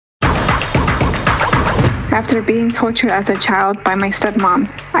After being tortured as a child by my stepmom,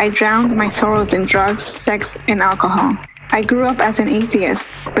 I drowned my sorrows in drugs, sex, and alcohol. I grew up as an atheist,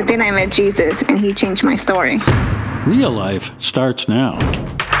 but then I met Jesus and he changed my story. Real life starts now.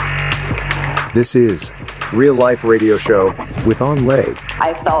 This is Real Life Radio Show with On Lay.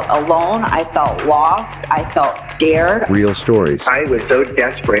 I felt alone. I felt lost. I felt scared. Real stories. I was so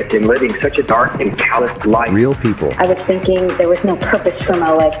desperate in living such a dark and callous life. Real people. I was thinking there was no purpose for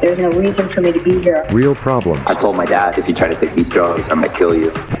my life. There's no reason for me to be here. Real problems. I told my dad, if you try to take these drugs, I'm going to kill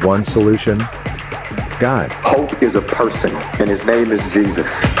you. One solution. God. Hope is a person, and his name is Jesus.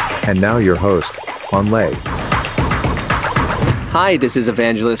 And now your host, On Lay. Hi, this is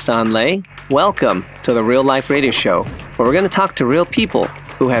Evangelist Anh. Welcome to the Real Life Radio Show, where we're going to talk to real people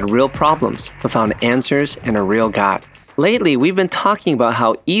who had real problems, who found answers in a real God. Lately, we've been talking about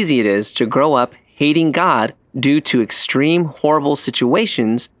how easy it is to grow up hating God due to extreme, horrible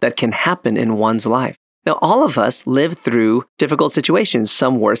situations that can happen in one's life. Now, all of us live through difficult situations,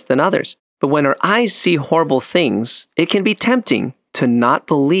 some worse than others. But when our eyes see horrible things, it can be tempting to not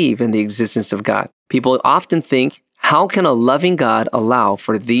believe in the existence of God. People often think, how can a loving God allow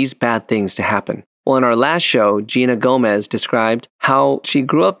for these bad things to happen? Well, in our last show, Gina Gomez described how she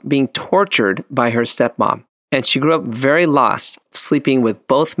grew up being tortured by her stepmom. And she grew up very lost, sleeping with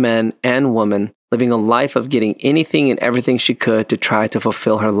both men and women, living a life of getting anything and everything she could to try to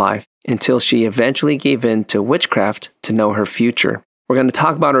fulfill her life, until she eventually gave in to witchcraft to know her future. We're going to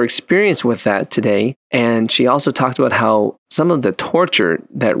talk about her experience with that today. And she also talked about how some of the torture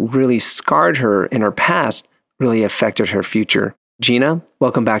that really scarred her in her past really affected her future. Gina,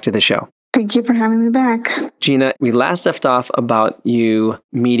 welcome back to the show. Thank you for having me back. Gina, we last left off about you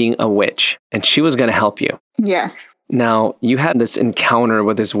meeting a witch, and she was going to help you. Yes. Now, you had this encounter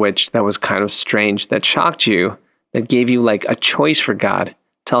with this witch that was kind of strange, that shocked you, that gave you like a choice for God.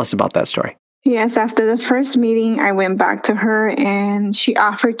 Tell us about that story. Yes, after the first meeting, I went back to her and she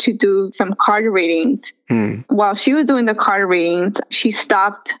offered to do some card readings. While she was doing the card readings, she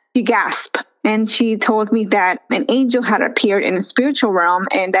stopped, she gasped. And she told me that an angel had appeared in the spiritual realm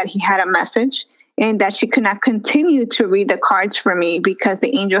and that he had a message and that she could not continue to read the cards for me because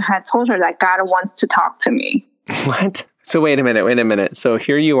the angel had told her that God wants to talk to me. What? So wait a minute. So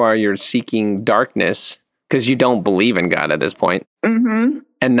here you are, you're seeking darkness because you don't believe in God at this point. Mm-hmm.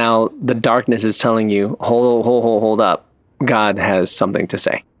 And now the darkness is telling you, hold up. God has something to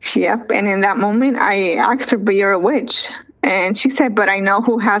say. Yep. And in that moment, I asked her, but you're a witch. And she said, but I know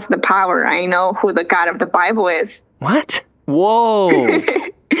who has the power. I know who the God of the Bible is. What? Whoa.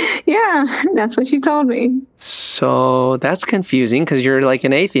 Yeah, that's what she told me. So that's confusing because you're like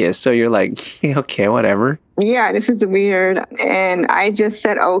an atheist. So you're like, okay, whatever. Yeah, this is weird. And I just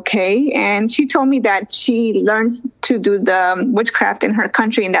said, okay. And she told me that she learns to do the witchcraft in her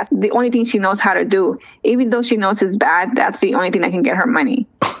country. And that's the only thing she knows how to do. Even though she knows it's bad, that's the only thing that can get her money.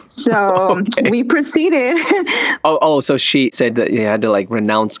 So okay. We proceeded. So she said that you had to like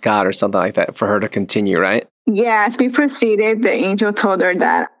renounce God or something like that for her to continue, right? Yes, we proceeded. The angel told her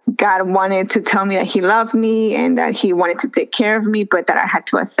that God wanted to tell me that he loved me and that he wanted to take care of me, but that I had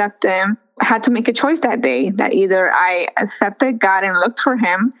to accept him. I had to make a choice that day that either I accepted God and looked for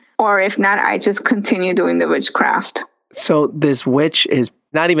him, or if not, I just continue doing the witchcraft. So this witch is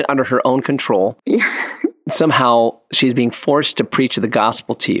not even under her own control. Yeah. Somehow she's being forced to preach the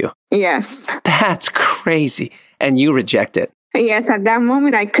gospel to you. Yes. That's crazy. And you reject it. Yes, at that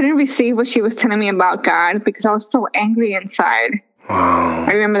moment, I couldn't receive what she was telling me about God because I was so angry inside. Wow.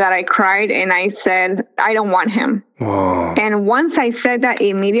 I remember that I cried and I said, I don't want him. Wow. And once I said that,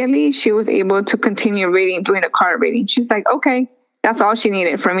 immediately she was able to continue doing the card reading. She's like, okay, that's all she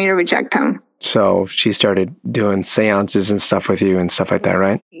needed for me to reject him. So she started doing seances and stuff with you and stuff like that,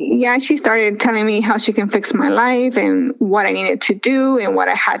 right? Yeah, she started telling me how she can fix my life and what I needed to do and what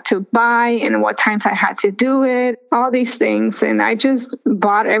I had to buy and what times I had to do it, all these things. And I just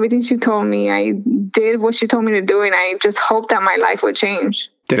bought everything she told me. I did what she told me to do, and I just hoped that my life would change.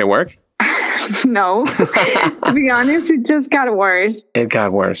 Did it work? No. To be honest, it just got worse. It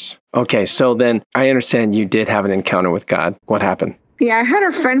got worse. Okay, so then I understand you did have an encounter with God. What happened? Yeah, I had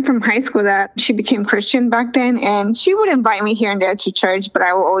a friend from high school that she became Christian back then, and she would invite me here and there to church, but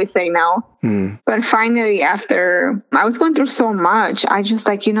I would always say no. But finally, after I was going through so much, I just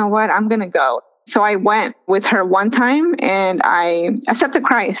like, you know what, I'm going to go. So I went with her one time and I accepted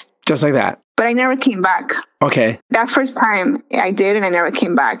Christ. Just like that? But I never came back. Okay. That first time I did, and I never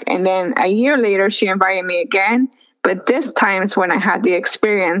came back. And then a year later, she invited me again. But this time is when I had the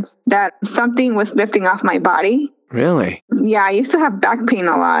experience that something was lifting off my body. Really? Yeah, I used to have back pain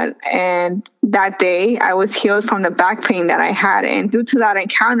a lot. And that day I was healed from the back pain that I had. And due to that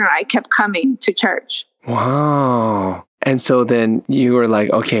encounter, I kept coming to church. Wow. And so then you were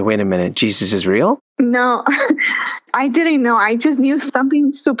like, okay, wait a minute, Jesus is real? No, I didn't know. I just knew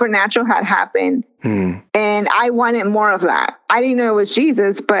something supernatural had happened. And I wanted more of that. I didn't know it was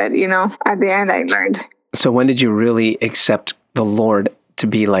Jesus, but, at the end I learned. So when did you really accept the Lord to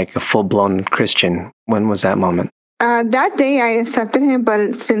be like a full-blown Christian? When was that moment? That day I accepted him,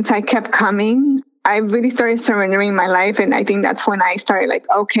 but since I kept coming, I really started surrendering my life. And I think that's when I started like,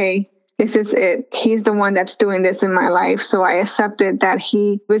 okay, this is it. He's the one that's doing this in my life. So I accepted that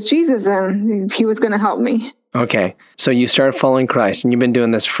he was Jesus and he was going to help me. Okay. So you started following Christ and you've been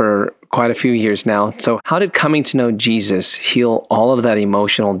doing this for quite a few years now. So how did coming to know Jesus heal all of that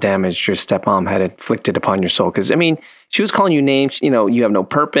emotional damage your stepmom had inflicted upon your soul? Because, she was calling you names, you have no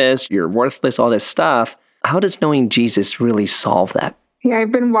purpose, you're worthless, all this stuff. How does knowing Jesus really solve that? Yeah,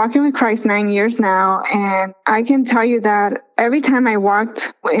 I've been walking with Christ 9 years now, and I can tell you that every time I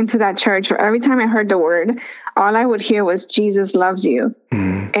walked into that church or every time I heard the word, all I would hear was, Jesus loves you.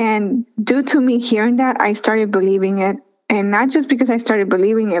 And due to me hearing that, I started believing it. And not just because I started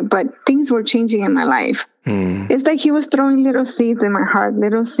believing it, but things were changing in my life. It's like he was throwing little seeds in my heart,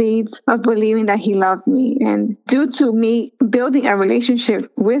 little seeds of believing that he loved me. And due to me building a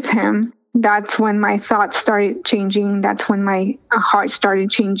relationship with him, that's when my thoughts started changing. That's when my heart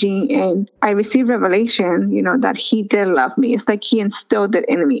started changing. And I received revelation, that he did love me. It's like he instilled it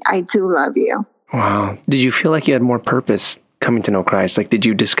in me. I do love you. Wow. Did you feel like you had more purpose coming to know Christ? Like, did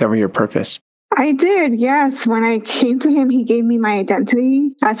you discover your purpose? I did, yes. When I came to him, he gave me my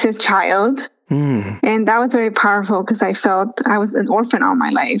identity as his child. And that was very powerful because I felt I was an orphan all my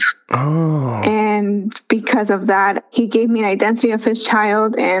life. And because of that, he gave me an identity of his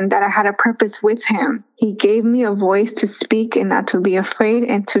child and that I had a purpose with him. He gave me a voice to speak and not to be afraid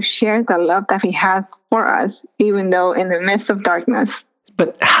and to share the love that he has for us, even though in the midst of darkness.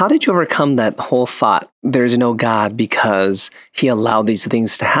 But how did you overcome that whole thought, there's no God because he allowed these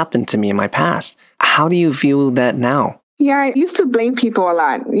things to happen to me in my past? How do you view that now? Yeah, I used to blame people a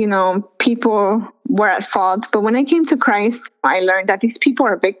lot. People were at fault. But when I came to Christ, I learned that these people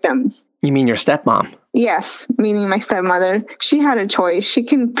are victims. You mean your stepmom? Yes, meaning my stepmother. She had a choice. She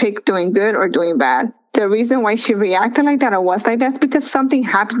can pick doing good or doing bad. The reason why she reacted like that or was like that is because something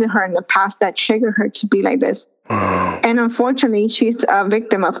happened to her in the past that triggered her to be like this. And unfortunately, she's a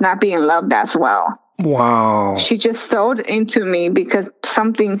victim of not being loved as well. Wow. She just sold into me because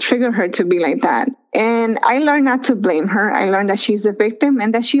something triggered her to be like that. And I learned not to blame her. I learned that she's a victim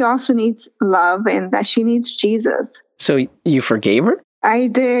and that she also needs love and that she needs Jesus. So you forgave her? I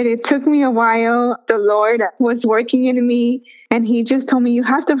did. It took me a while. The Lord was working in me and he just told me, you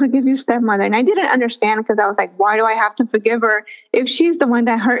have to forgive your stepmother. And I didn't understand because I was like, why do I have to forgive her if she's the one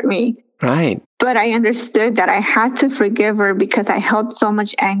that hurt me? Right. But I understood that I had to forgive her because I held so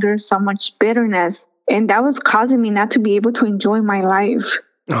much anger, so much bitterness. And that was causing me not to be able to enjoy my life.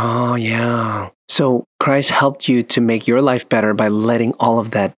 Oh, yeah. So Christ helped you to make your life better by letting all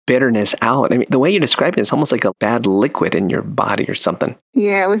of that bitterness out. I mean, the way you describe it, it's almost like a bad liquid in your body or something.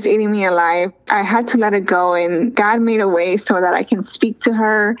 Yeah, it was eating me alive. I had to let it go, and God made a way so that I can speak to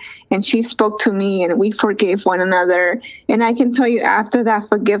her, and she spoke to me, and we forgave one another. And I can tell you, after that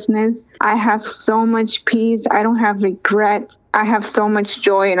forgiveness, I have so much peace. I don't have regret. I have so much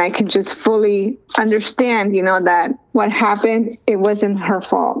joy, and I can just fully understand, that what happened, it wasn't her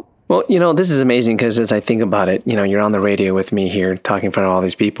fault. Well, this is amazing because as I think about it, you're on the radio with me here talking in front of all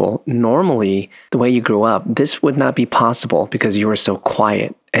these people. Normally, the way you grew up, this would not be possible because you were so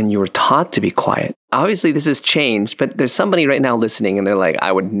quiet and you were taught to be quiet. Obviously, this has changed, but there's somebody right now listening and they're like,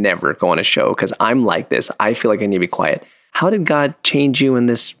 I would never go on a show because I'm like this. I feel like I need to be quiet. How did God change you in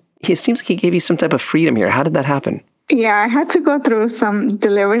this? It seems like he gave you some type of freedom here. How did that happen? Yeah, I had to go through some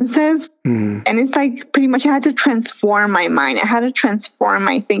deliverances. And it's like pretty much I had to transform my mind. I had to transform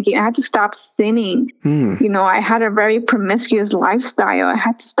my thinking. I had to stop sinning. I had a very promiscuous lifestyle. I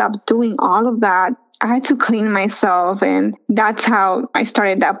had to stop doing all of that. I had to clean myself. And that's how I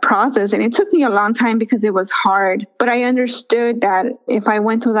started that process. And it took me a long time because it was hard. But I understood that if I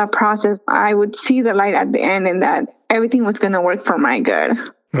went through that process, I would see the light at the end and that everything was going to work for my good.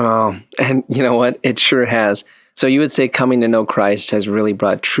 Oh, and you know what? It sure has. So you would say coming to know Christ has really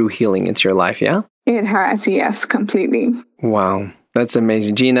brought true healing into your life, yeah? It has, yes, completely. Wow, that's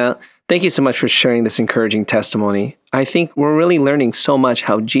amazing. Gina, thank you so much for sharing this encouraging testimony. I think we're really learning so much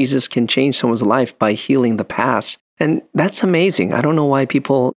how Jesus can change someone's life by healing the past. And that's amazing. I don't know why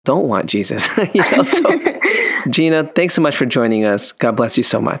people don't want Jesus. So, Gina, thanks so much for joining us. God bless you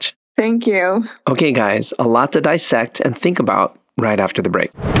so much. Thank you. Okay, guys, a lot to dissect and think about right after the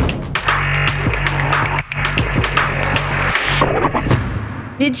break.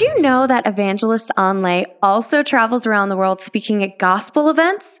 Did you know that Evangelist Anh also travels around the world speaking at gospel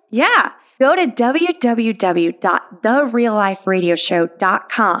events? Yeah. Go to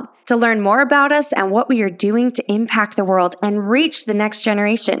www.therealliferadioshow.com to learn more about us and what we are doing to impact the world and reach the next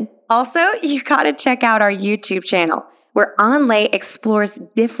generation. Also, you gotta check out our YouTube channel, where Anh explores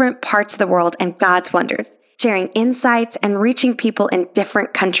different parts of the world and God's wonders, sharing insights and reaching people in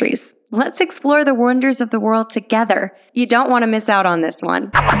different countries. Let's explore the wonders of the world together. You don't want to miss out on this one.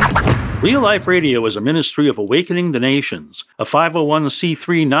 Real Life Radio is a ministry of Awakening the Nations, a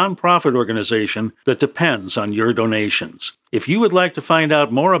 501c3 nonprofit organization that depends on your donations. If you would like to find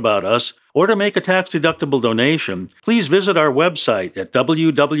out more about us or to make a tax-deductible donation, please visit our website at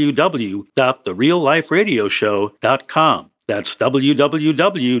www.therealliferadioshow.com. That's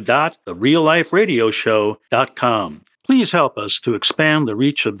www.therealliferadioshow.com. Please help us to expand the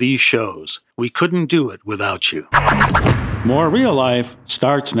reach of these shows. We couldn't do it without you. More Real Life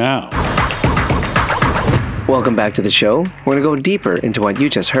starts now. Welcome back to the show. We're going to go deeper into what you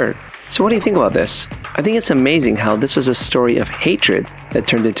just heard. So what do you think about this? I think it's amazing how this was a story of hatred that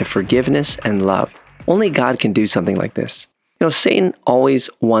turned into forgiveness and love. Only God can do something like this. You know, Satan always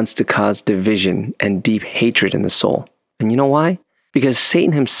wants to cause division and deep hatred in the soul. And you know why? Because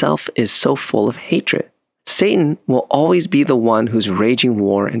Satan himself is so full of hatred. Satan will always be the one who's raging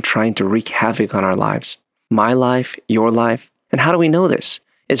war and trying to wreak havoc on our lives. My life, your life. And how do we know this?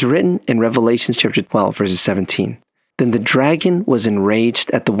 It's written in Revelation chapter 12, verses 17. Then the dragon was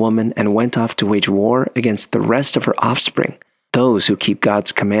enraged at the woman and went off to wage war against the rest of her offspring, those who keep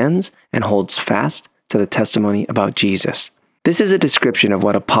God's commands and holds fast to the testimony about Jesus. This is a description of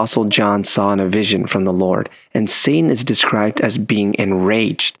what Apostle John saw in a vision from the Lord, and Satan is described as being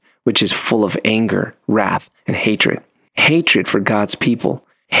enraged, which is full of anger, wrath, and hatred. Hatred for God's people.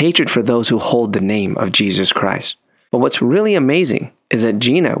 Hatred for those who hold the name of Jesus Christ. But what's really amazing is that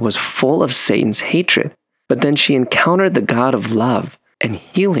Gina was full of Satan's hatred, but then she encountered the God of love and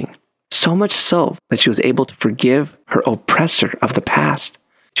healing, so much so that she was able to forgive her oppressor of the past.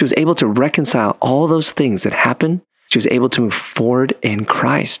 She was able to reconcile all those things that happened. She was able to move forward in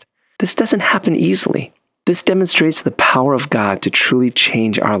Christ. This doesn't happen easily. This demonstrates the power of God to truly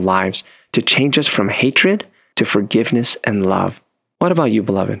change our lives, to change us from hatred to forgiveness and love. What about you,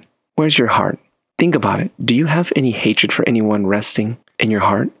 beloved? Where's your heart? Think about it. Do you have any hatred for anyone resting in your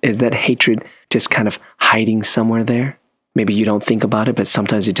heart? Is that hatred just kind of hiding somewhere there? Maybe you don't think about it, but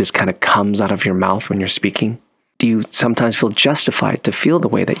sometimes it just kind of comes out of your mouth when you're speaking. Do you sometimes feel justified to feel the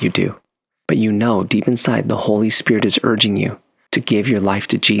way that you do? But you know deep inside the Holy Spirit is urging you to give your life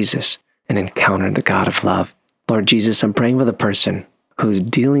to Jesus and encounter the God of love. Lord Jesus, I'm praying for the person who's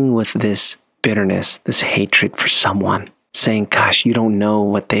dealing with this bitterness, this hatred for someone, saying, gosh, you don't know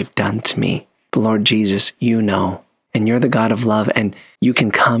what they've done to me. But Lord Jesus, you know, and you're the God of love, and you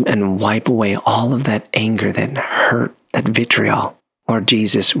can come and wipe away all of that anger, that hurt, that vitriol. Lord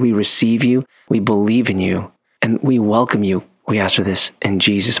Jesus, we receive you, we believe in you, and we welcome you. We ask for this in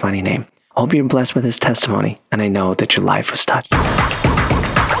Jesus' mighty name. I hope you're blessed with this testimony, and I know that your life was touched.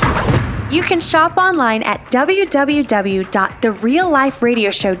 You can shop online at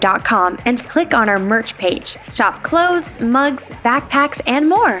www.therealliferadioshow.com and click on our merch page. Shop clothes, mugs, backpacks, and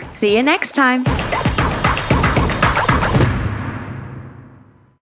more. See you next time.